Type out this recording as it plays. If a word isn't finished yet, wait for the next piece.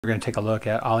We're going to take a look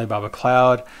at Alibaba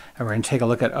Cloud, and we're going to take a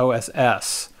look at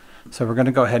OSS. So we're going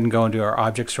to go ahead and go into our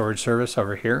object storage service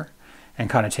over here and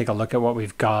kind of take a look at what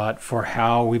we've got for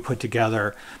how we put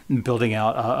together building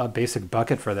out a basic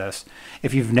bucket for this.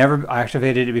 If you've never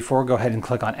activated it before, go ahead and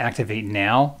click on Activate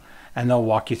Now, and they'll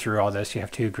walk you through all this. You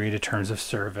have to agree to terms of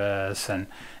service and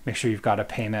make sure you've got a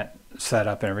payment set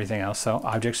up and everything else. So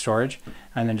object storage,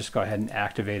 and then just go ahead and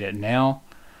activate it now.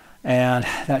 And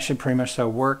that should pretty much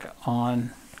work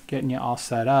on getting you all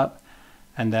set up,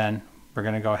 and then we're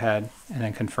going to go ahead and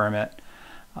then confirm it.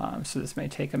 So this may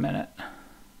take a minute.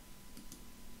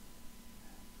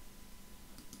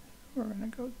 We're going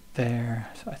to go there.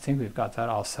 So I think we've got that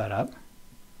all set up.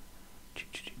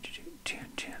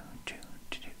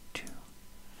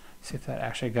 See if that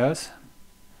actually goes.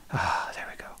 There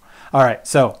we go. All right,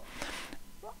 so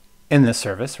in this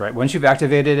service, right, once you've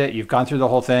activated it, you've gone through the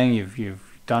whole thing, you've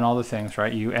done all the things,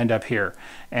 right, you end up here.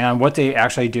 And what they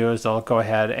actually do is they'll go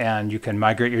ahead and you can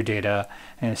migrate your data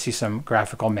and see some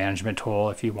graphical management tool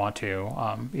if you want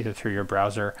to, either through your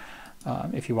browser.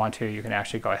 If you want to, you can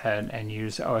actually go ahead and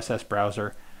use OSS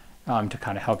browser to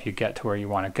kind of help you get to where you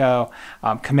want to go.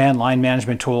 Command line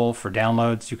management tool for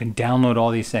downloads. You can download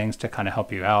all these things to kind of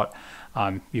help you out.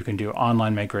 You can do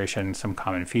online migration, some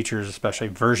common features, especially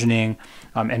versioning,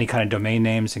 any kind of domain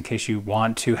names in case you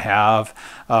want to have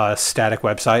a static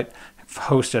website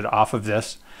hosted off of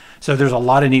this. So there's a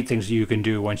lot of neat things you can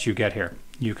do once you get here.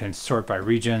 You can sort by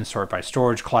region, sort by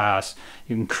storage class.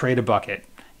 You can create a bucket.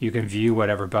 You can view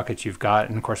whatever buckets you've got.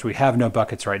 And of course, we have no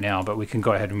buckets right now, but we can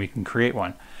go ahead and we can create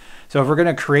one. So if we're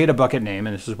going to create a bucket name,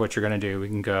 and this is what you're going to do, we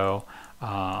can go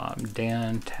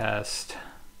Dan test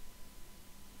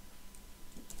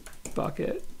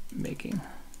bucket making.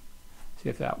 See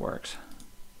if that works.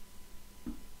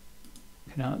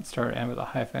 Cannot start and with a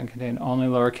hyphen, contain only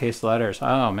lowercase letters.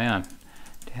 Oh man,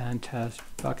 Dan test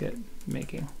bucket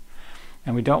making.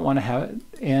 And we don't want to have it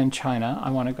in China. I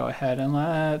want to go ahead and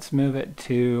let's move it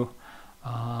to,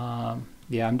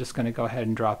 yeah, I'm just going to go ahead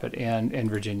and drop it in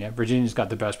Virginia. Virginia's got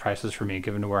the best prices for me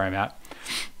given to where I'm at.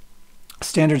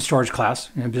 Standard storage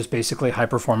class, just basically high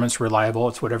performance, reliable.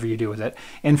 It's whatever you do with it.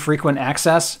 Infrequent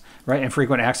access, right?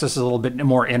 Infrequent access is a little bit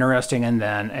more interesting, and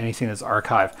then anything that's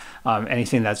archived,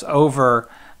 anything that's over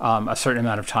a certain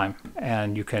amount of time,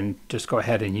 and you can just go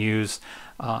ahead and use.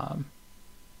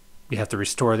 You have to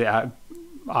restore the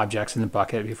objects in the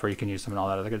bucket before you can use them and all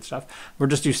that other good stuff. We'll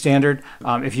just do standard.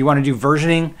 If you want to do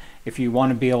versioning, if you want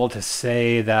to be able to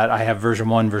say that I have version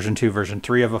 1, version 2, version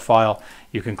 3 of a file,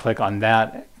 you can click on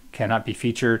that. Cannot be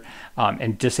featured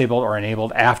and disabled or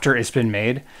enabled after it's been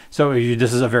made. So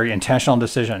this is a very intentional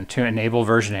decision to enable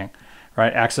versioning,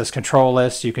 right? Access control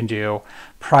list, you can do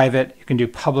private, you can do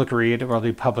public read, or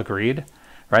do public read,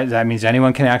 right? That means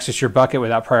anyone can access your bucket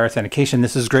without prior authentication.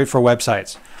 This is great for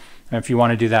websites if you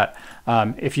want to do that.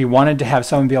 If you wanted to have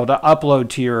someone be able to upload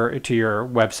to your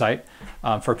website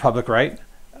for public write,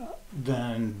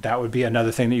 then that would be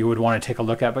another thing that you would want to take a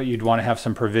look at, but you'd want to have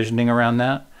some provisioning around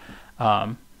that.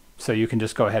 So you can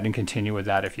just go ahead and continue with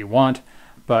that if you want,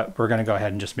 but we're going to go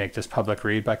ahead and just make this public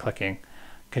read by clicking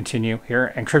continue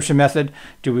here. Encryption method,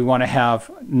 do we want to have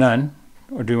none,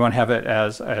 or do we want to have it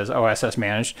as OSS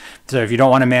managed? So if you don't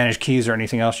want to manage keys or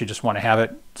anything else, you just want to have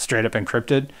it straight up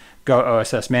encrypted, go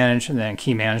OSS manage, and then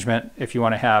key management. If you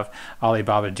want to have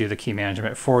Alibaba do the key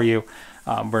management for you,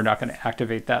 we're not going to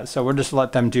activate that. So we'll just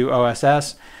let them do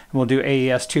OSS, and we'll do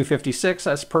AES 256.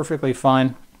 That's perfectly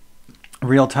fine.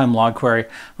 Real-time log query.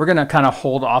 We're going to kind of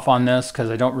hold off on this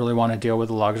because I don't really want to deal with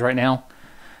the logs right now.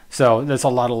 So there's a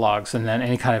lot of logs, and then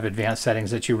any kind of advanced settings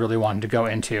that you really wanted to go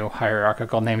into,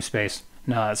 hierarchical namespace.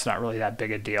 No, that's not really that big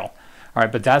a deal. All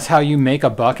right, but that's how you make a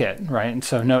bucket, right? And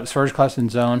so note, storage class and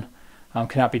zone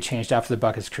cannot be changed after the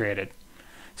bucket is created.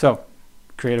 So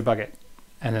create a bucket,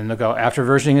 and then they'll go after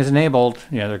versioning is enabled.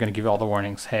 They're going to give you all the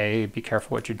warnings. Hey, be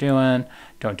careful what you're doing.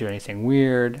 Don't do anything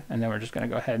weird. And then we're just going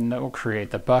to go ahead and we'll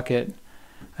create the bucket.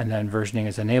 And then versioning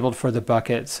is enabled for the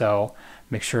bucket, so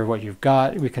make sure what you've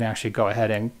got. We can actually go ahead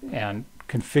and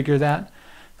configure that.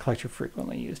 Collect your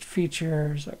frequently used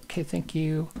features. Okay, thank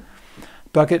you.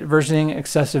 Bucket versioning,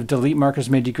 excessive delete markers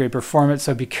may degrade performance,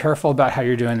 so be careful about how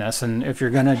you're doing this. And if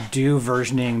you're going to do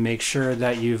versioning, make sure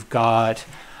that you've got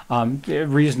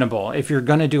reasonable. If you're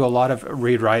going to do a lot of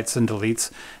read writes and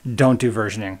deletes, don't do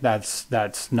versioning.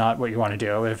 That's not what you want to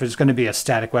do. If it's going to be a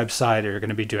static website, or you're going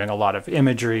to be doing a lot of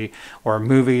imagery or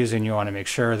movies, and you want to make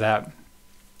sure that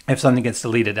if something gets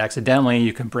deleted accidentally,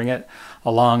 you can bring it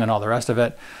along and all the rest of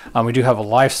it. We do have a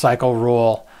life cycle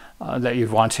rule that you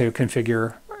want to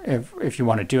configure if you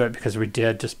want to do it, because we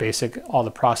did just basic all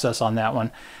the process on that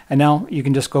one. And now you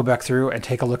can just go back through and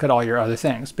take a look at all your other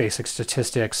things, basic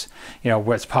statistics,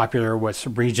 what's popular, what's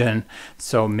region.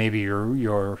 So maybe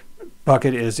your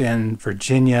bucket is in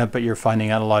Virginia, but you're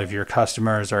finding out a lot of your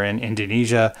customers are in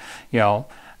Indonesia.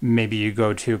 Maybe you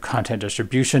go to content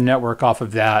distribution network off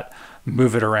of that,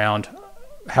 move it around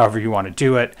however you want to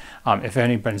do it. If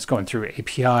anybody's going through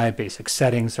API, basic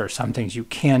settings, there are some things you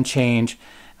can change.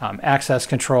 Access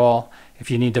control, if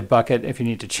you need to bucket, if you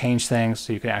need to change things,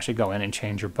 so you can actually go in and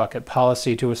change your bucket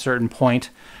policy to a certain point,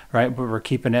 right? But we're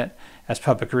keeping it as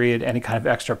public read. Any kind of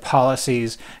extra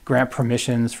policies, grant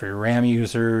permissions for your RAM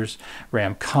users,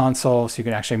 RAM console, so you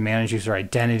can actually manage user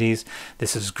identities.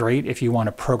 This is great if you want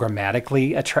to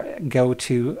programmatically go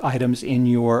to items in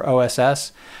your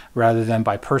OSS rather than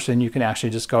by person. You can actually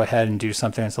just go ahead and do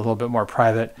something that's a little bit more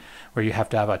private, where you have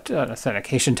to have an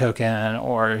authentication token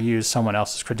or use someone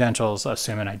else's credentials,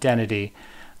 assume an identity.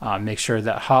 Make sure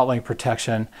that hot link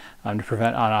protection to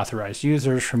prevent unauthorized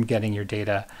users from getting your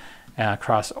data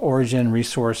across origin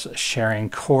resource sharing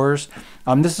cores.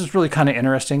 This is really kind of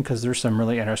interesting because there's some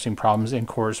really interesting problems in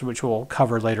cores, which we'll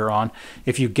cover later on.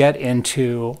 If you get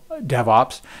into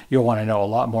DevOps, you'll want to know a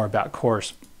lot more about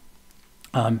cores.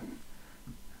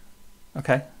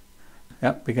 Okay.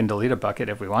 Yep, we can delete a bucket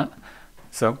if we want.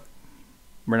 So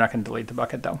we're not going to delete the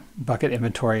bucket though. Bucket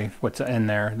inventory, what's in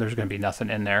there, there's going to be nothing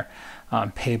in there.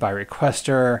 Pay by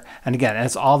requester. And again,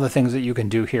 it's all the things that you can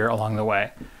do here along the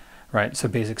way, right? So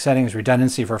basic settings,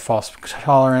 redundancy for false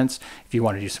tolerance. If you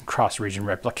want to do some cross-region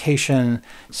replication,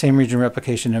 same region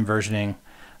replication and versioning,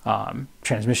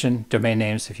 transmission, domain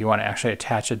names, if you want to actually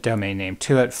attach a domain name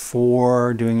to it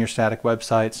for doing your static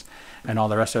websites and all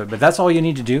the rest of it. But that's all you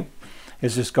need to do,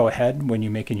 is just go ahead when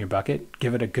you're making your bucket,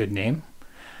 give it a good name.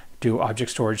 Do object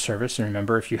storage service, and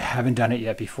remember, if you haven't done it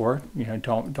yet before,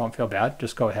 don't feel bad.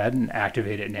 Just go ahead and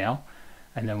activate it now,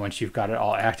 and then once you've got it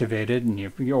all activated and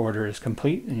your order is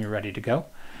complete and you're ready to go,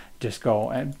 just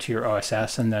go to your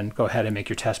OSS and then go ahead and make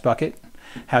your test bucket.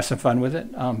 Have some fun with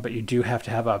it, but you do have to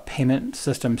have a payment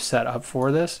system set up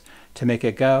for this to make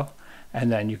it go,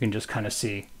 and then you can just kind of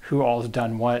see who all's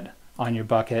done what on your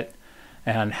bucket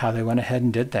and how they went ahead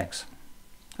and did things.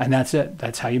 And that's it.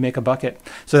 That's how you make a bucket.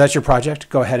 So that's your project.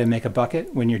 Go ahead and make a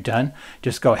bucket. When you're done,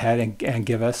 just go ahead and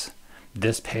give us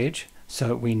this page so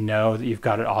that we know that you've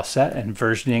got it all set and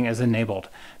versioning is enabled.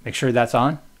 Make sure that's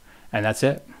on, and that's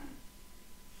it.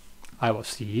 I will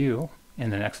see you in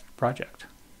the next project.